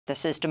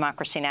This is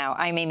Democracy Now!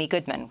 I'm Amy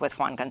Goodman with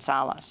Juan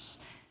Gonzalez.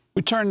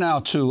 We turn now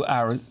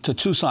to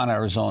Tucson,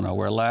 Arizona,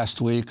 where last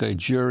week a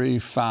jury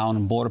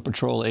found Border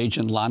Patrol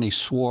agent Lonnie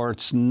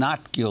Swartz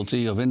not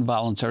guilty of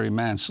involuntary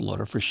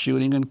manslaughter for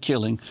shooting and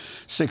killing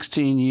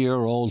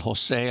 16-year-old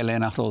Jose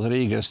Elena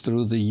Rodriguez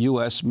through the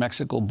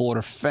U.S.-Mexico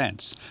border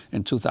fence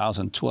in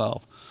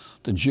 2012.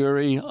 The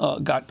jury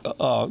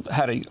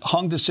had a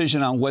hung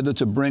decision on whether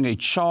to bring a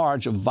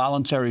charge of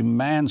voluntary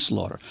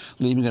manslaughter,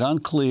 leaving it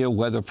unclear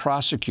whether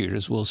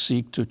prosecutors will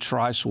seek to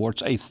try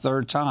Swartz a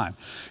third time.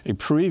 A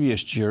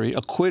previous jury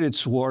acquitted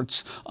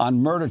Swartz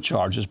on murder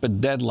charges,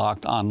 but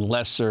deadlocked on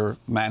lesser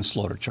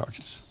manslaughter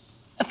charges.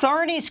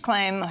 Authorities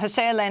claim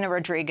Jose Elena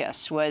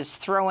Rodriguez was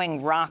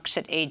throwing rocks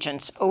at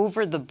agents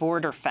over the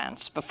border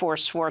fence before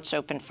Swartz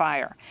opened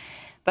fire.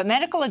 But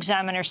medical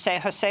examiners say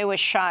Jose was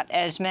shot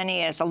as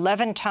many as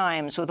 11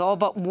 times, with all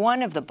but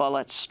one of the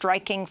bullets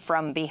striking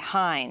from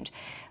behind,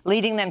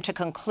 leading them to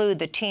conclude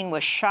the teen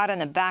was shot in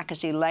the back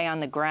as he lay on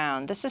the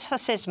ground. This is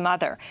Jose's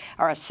mother,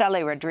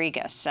 Araceli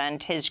Rodriguez,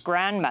 and his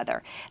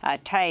grandmother,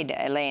 Taide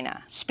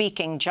Elena,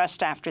 speaking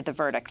just after the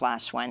verdict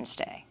last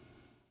Wednesday.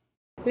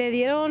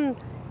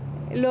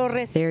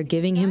 They're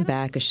giving him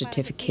back a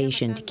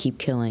certification to keep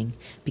killing,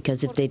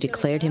 because if they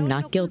declared him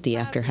not guilty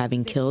after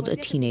having killed a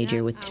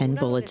teenager with 10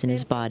 bullets in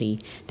his body,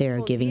 they are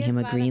giving him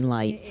a green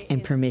light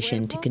and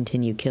permission to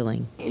continue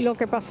killing.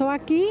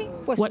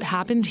 What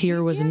happened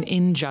here was an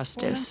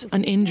injustice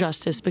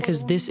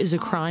because this is a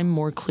crime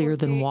more clear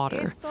than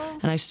water,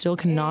 and I still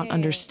cannot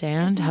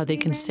understand how they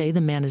can say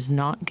the man is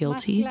not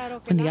guilty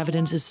when the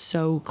evidence is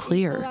so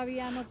clear.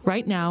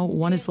 Right now,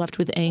 one is left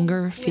with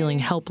anger, feeling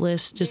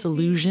helpless,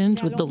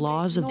 disillusioned with the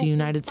law of the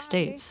United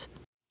States.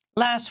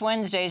 Last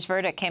Wednesday's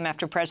verdict came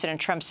after President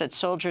Trump said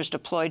soldiers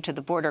deployed to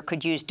the border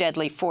could use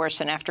deadly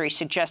force, and after he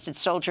suggested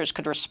soldiers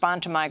could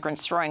respond to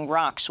migrants throwing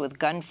rocks with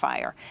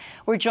gunfire.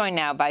 We're joined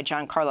now by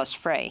John Carlos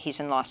Frey. He's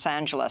in Los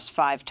Angeles,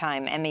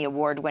 five-time Emmy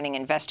Award-winning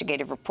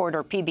investigative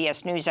reporter,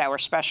 PBS NewsHour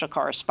special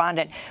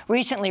correspondent,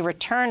 recently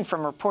returned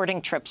from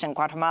reporting trips in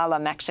Guatemala,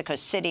 Mexico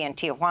City, and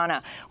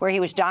Tijuana, where he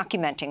was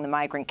documenting the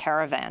migrant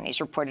caravan. He's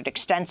reported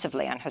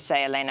extensively on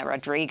Jose Elena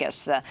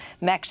Rodriguez, the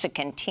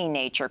Mexican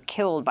teenager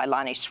killed by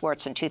Lonnie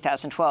Swartz in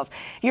 2012.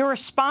 Your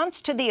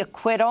response to the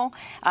acquittal,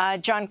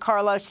 John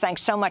Carlos,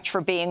 thanks so much for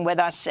being with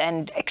us,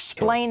 and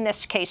explain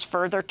this case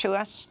further to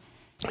us.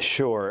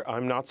 Sure.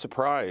 I'm not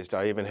surprised.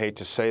 I even hate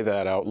to say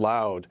that out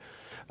loud.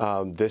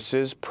 This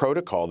is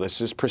protocol. This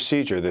is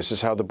procedure. This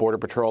is how the Border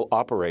Patrol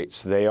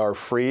operates. They are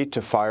free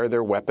to fire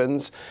their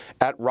weapons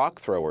at rock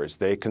throwers.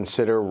 They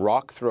consider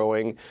rock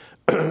throwing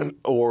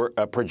or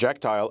a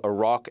projectile, a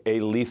rock,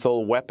 a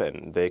lethal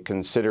weapon. They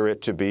consider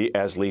it to be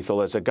as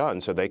lethal as a gun,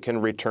 so they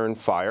can return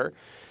fire.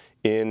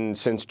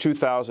 Since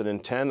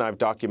 2010, I've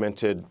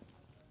documented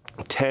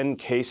 10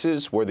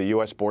 cases where the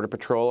U.S. Border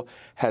Patrol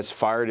has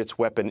fired its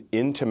weapon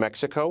into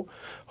Mexico.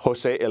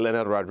 Jose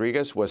Elena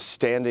Rodriguez was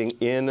standing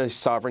in a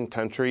sovereign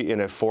country,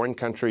 in a foreign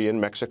country in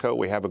Mexico.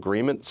 We have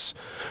agreements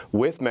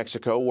with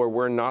Mexico where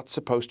we're not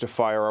supposed to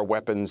fire our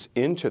weapons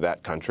into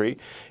that country.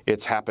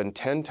 It's happened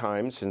 10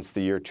 times since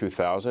the year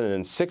 2000, and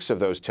in 6 of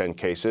those 10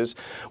 cases,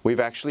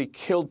 we've actually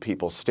killed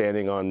people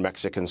standing on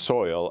Mexican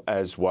soil,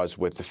 as was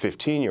with the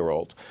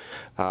 15-year-old.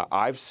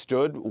 I've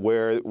stood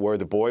where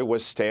the boy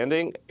was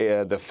standing.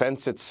 The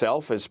fence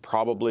itself is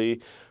probably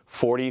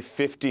 40,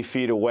 50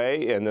 feet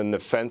away, and then the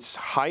fence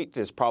height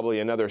is probably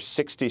another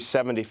 60,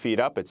 70 feet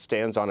up. It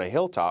stands on a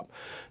hilltop.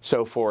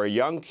 So for a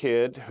young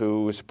kid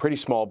who's a pretty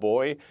small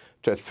boy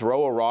to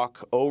throw a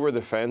rock over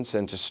the fence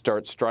and to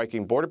start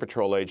striking Border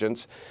Patrol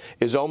agents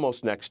is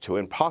almost next to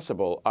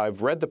impossible.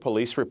 I've read the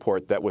police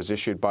report that was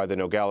issued by the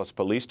Nogales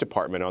Police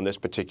Department on this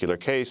particular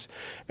case,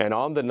 and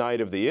on the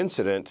night of the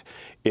incident,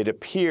 it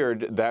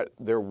appeared that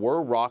there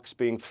were rocks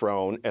being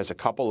thrown as a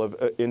couple of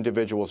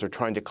individuals are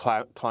trying to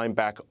climb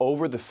back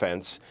over the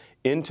fence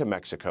into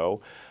Mexico.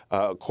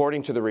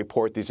 According to the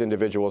report, these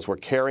individuals were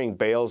carrying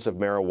bales of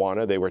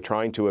marijuana. They were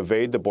trying to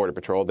evade the Border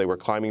Patrol. They were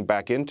climbing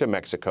back into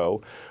Mexico.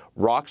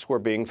 Rocks were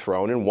being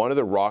thrown, and one of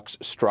the rocks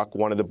struck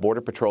one of the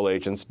Border Patrol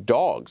agents'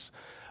 dogs.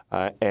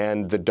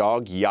 And the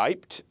dog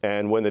yiped,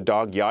 and when the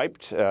dog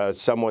yiped,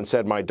 someone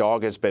said, "My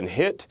dog has been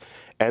hit,"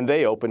 and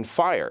they opened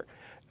fire.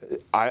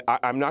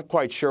 I'm not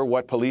quite sure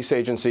what police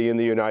agency in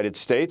the United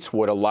States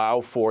would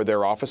allow for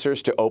their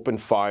officers to open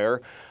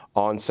fire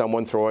on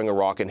someone throwing a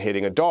rock and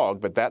hitting a dog,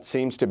 but that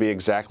seems to be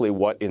exactly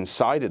what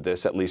incited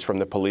this, at least from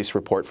the police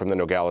report from the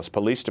Nogales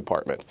Police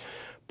Department.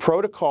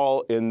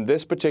 Protocol in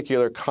this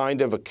particular kind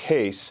of a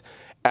case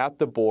at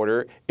the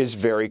border is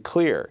very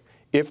clear.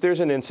 If there's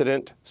an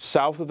incident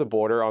south of the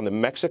border on the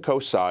Mexico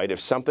side, if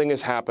something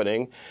is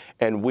happening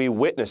and we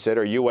witness it,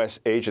 or U.S.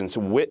 agents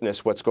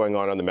witness what's going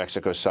on the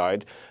Mexico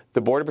side,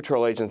 the Border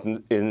Patrol agents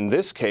in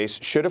this case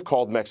should have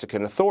called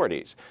Mexican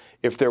authorities.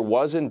 If there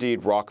was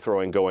indeed rock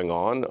throwing going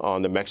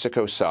on the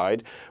Mexico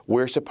side,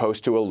 we're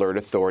supposed to alert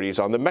authorities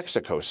on the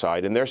Mexico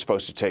side, and they're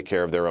supposed to take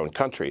care of their own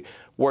country.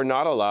 We're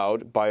not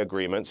allowed by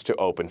agreements to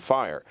open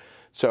fire.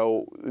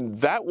 So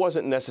that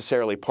wasn't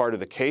necessarily part of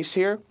the case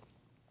here.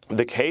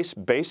 The case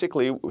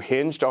basically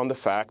hinged on the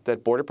fact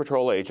that Border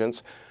Patrol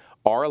agents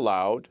are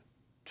allowed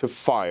to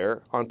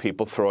fire on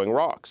people throwing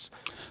rocks.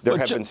 There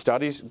have been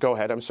studies. Go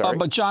ahead, I'm sorry.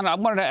 But John, I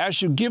wanted to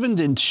ask you, given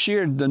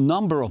the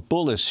number of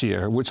bullets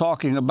here, we're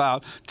talking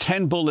about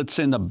 10 bullets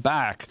in the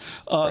back.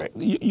 Right.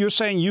 You're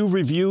saying you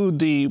reviewed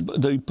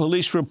the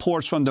police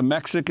reports from the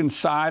Mexican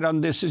side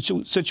on this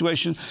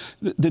situation.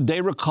 Did they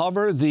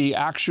recover the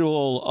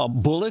actual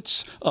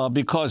bullets?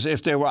 Because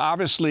if they were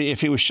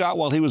if he was shot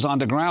while he was on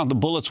the ground, the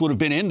bullets would have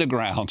been in the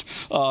ground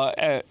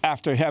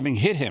after having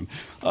hit him.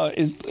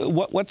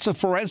 What's the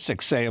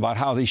forensics say about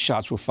how these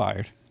shots were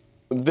fired?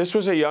 This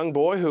was a young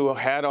boy who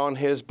had on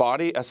his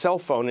body a cell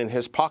phone in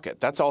his pocket.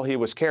 That's all he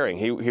was carrying.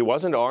 He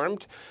wasn't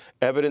armed.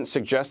 Evidence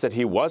suggests that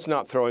he was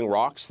not throwing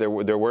rocks. There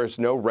was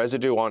no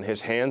residue on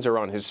his hands or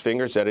on his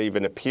fingers that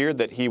even appeared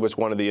that he was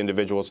one of the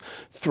individuals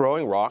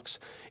throwing rocks.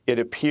 It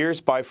appears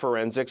by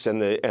forensics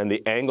and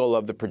the angle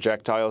of the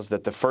projectiles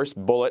that the first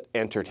bullet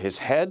entered his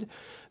head.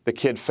 The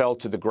kid fell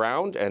to the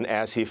ground, and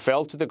as he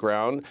fell to the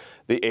ground,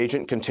 the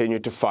agent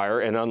continued to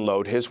fire and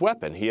unload his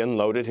weapon. He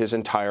unloaded his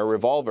entire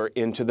revolver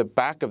into the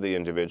back of the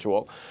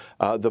individual.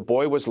 The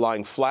boy was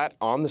lying flat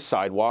on the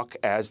sidewalk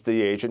as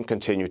the agent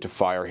continued to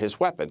fire his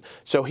weapon.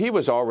 So he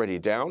was already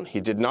down. He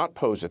did not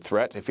pose a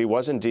threat. If he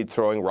was indeed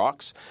throwing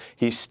rocks,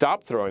 he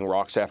stopped throwing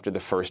rocks after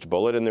the first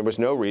bullet, and there was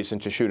no reason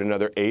to shoot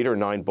another 8 or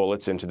 9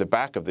 bullets into the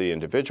back of the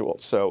individual.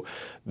 So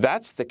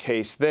that's the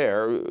case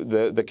there.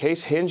 The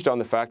case hinged on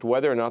the fact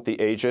whether or not the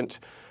agent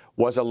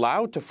was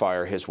allowed to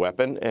fire his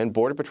weapon, and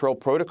Border Patrol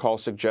protocol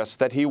suggests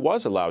that he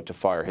was allowed to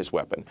fire his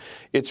weapon.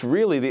 It's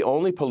really the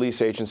only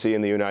police agency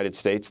in the United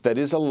States that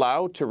is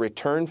allowed to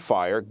return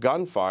fire,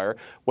 gunfire,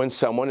 when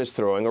someone is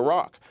throwing a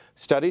rock.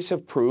 Studies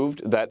have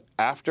proved that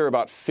after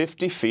about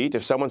 50 feet,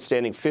 if someone's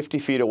standing 50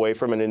 feet away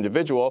from an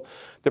individual,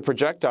 the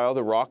projectile,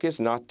 the rock, is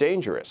not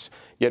dangerous.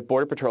 Yet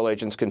Border Patrol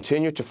agents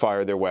continue to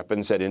fire their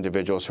weapons at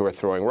individuals who are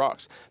throwing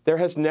rocks. There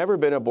has never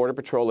been a Border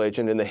Patrol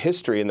agent in the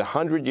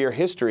 100-year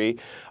history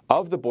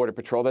of the Border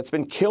Patrol that's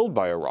been killed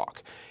by a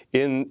rock.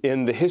 In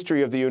the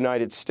history of the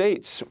United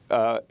States,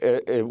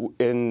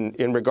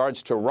 in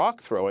regards to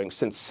rock throwing,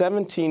 since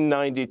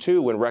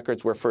 1792, when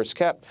records were first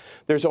kept,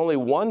 there's only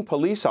one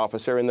police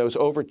officer in those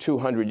over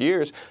 200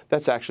 years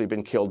that's actually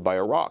been killed by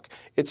a rock.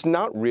 It's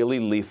not really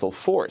lethal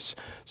force.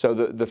 So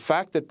the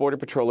fact that Border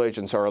Patrol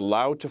agents are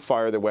allowed to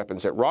fire their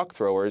weapons at rock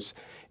throwers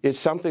is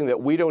something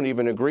that we don't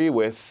even agree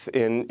with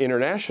in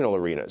international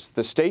arenas.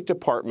 The State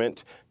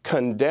Department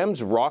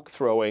condemns rock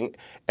throwing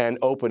and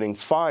opening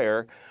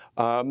fire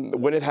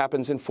when it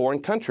happens in foreign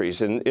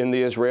countries. In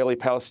the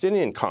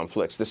Israeli-Palestinian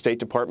conflicts, the State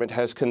Department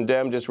has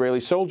condemned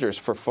Israeli soldiers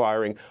for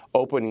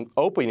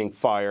opening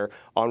fire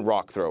on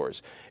rock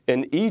throwers.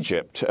 In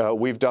Egypt,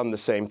 we've done the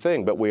same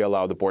thing, but we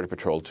allow the Border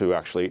Patrol to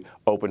actually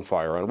open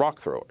fire on rock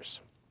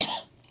throwers.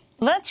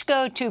 Let's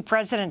go to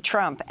President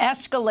Trump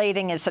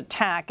escalating his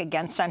attack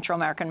against Central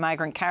American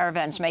migrant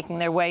caravans making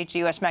their way to the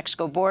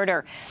U.S.-Mexico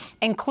border,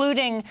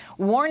 including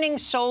warning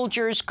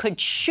soldiers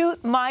could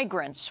shoot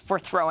migrants for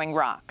throwing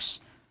rocks.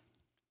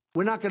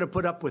 We're not going to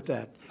put up with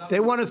that. They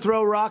want to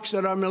throw rocks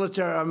at our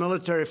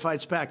military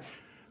fights back.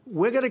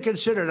 We're going to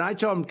consider it. And I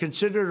told them,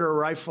 consider it a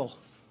rifle.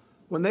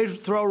 When they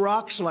throw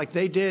rocks like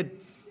they did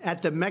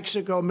at the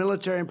Mexico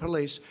military and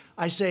police,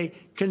 I say,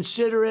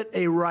 consider it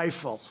a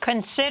rifle.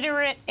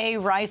 Consider it a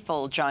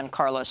rifle, John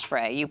Carlos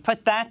Frey. You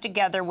put that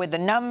together with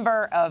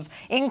the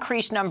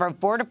increased number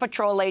of Border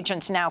Patrol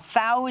agents, now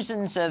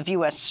thousands of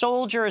U.S.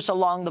 soldiers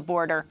along the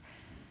border.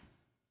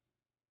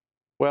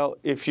 Well,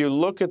 if you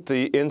look at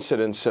the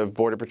incidents of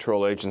Border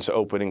Patrol agents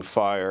opening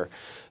fire,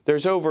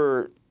 there's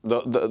over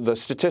the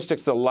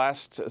statistics, the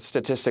last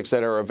statistics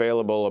that are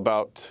available,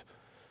 about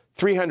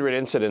 300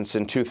 incidents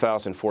in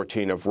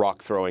 2014 of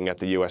rock throwing at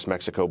the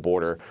U.S.-Mexico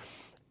border,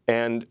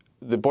 and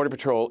the Border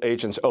Patrol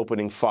agents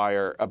opening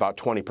fire about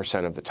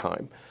 20% of the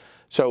time.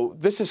 So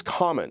this is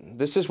common.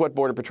 This is what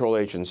Border Patrol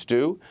agents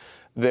do.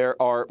 There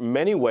are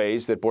many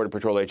ways that Border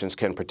Patrol agents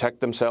can protect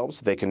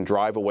themselves. They can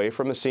drive away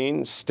from the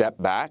scene, step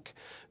back.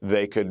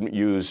 They could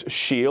use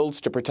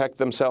shields to protect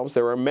themselves.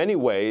 There are many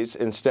ways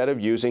instead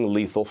of using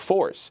lethal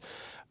force.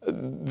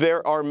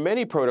 There are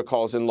many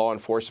protocols in law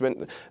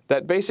enforcement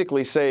that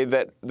basically say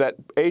that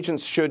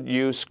agents should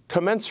use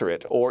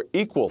commensurate or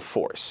equal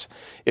force.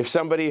 If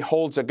somebody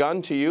holds a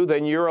gun to you,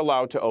 then you're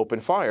allowed to open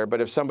fire. But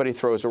if somebody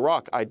throws a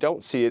rock, I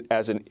don't see it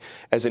as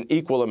an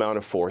equal amount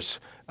of force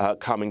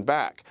coming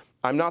back.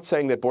 I'm not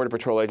saying that Border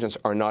Patrol agents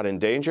are not in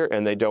danger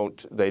and they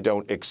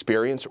don't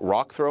experience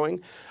rock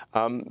throwing.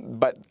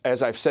 But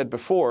as I've said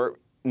before,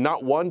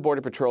 not one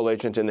Border Patrol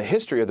agent in the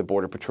history of the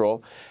Border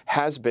Patrol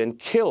has been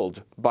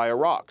killed by a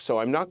rock. So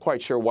I'm not quite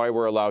sure why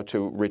we're allowed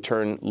to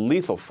return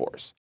lethal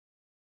force.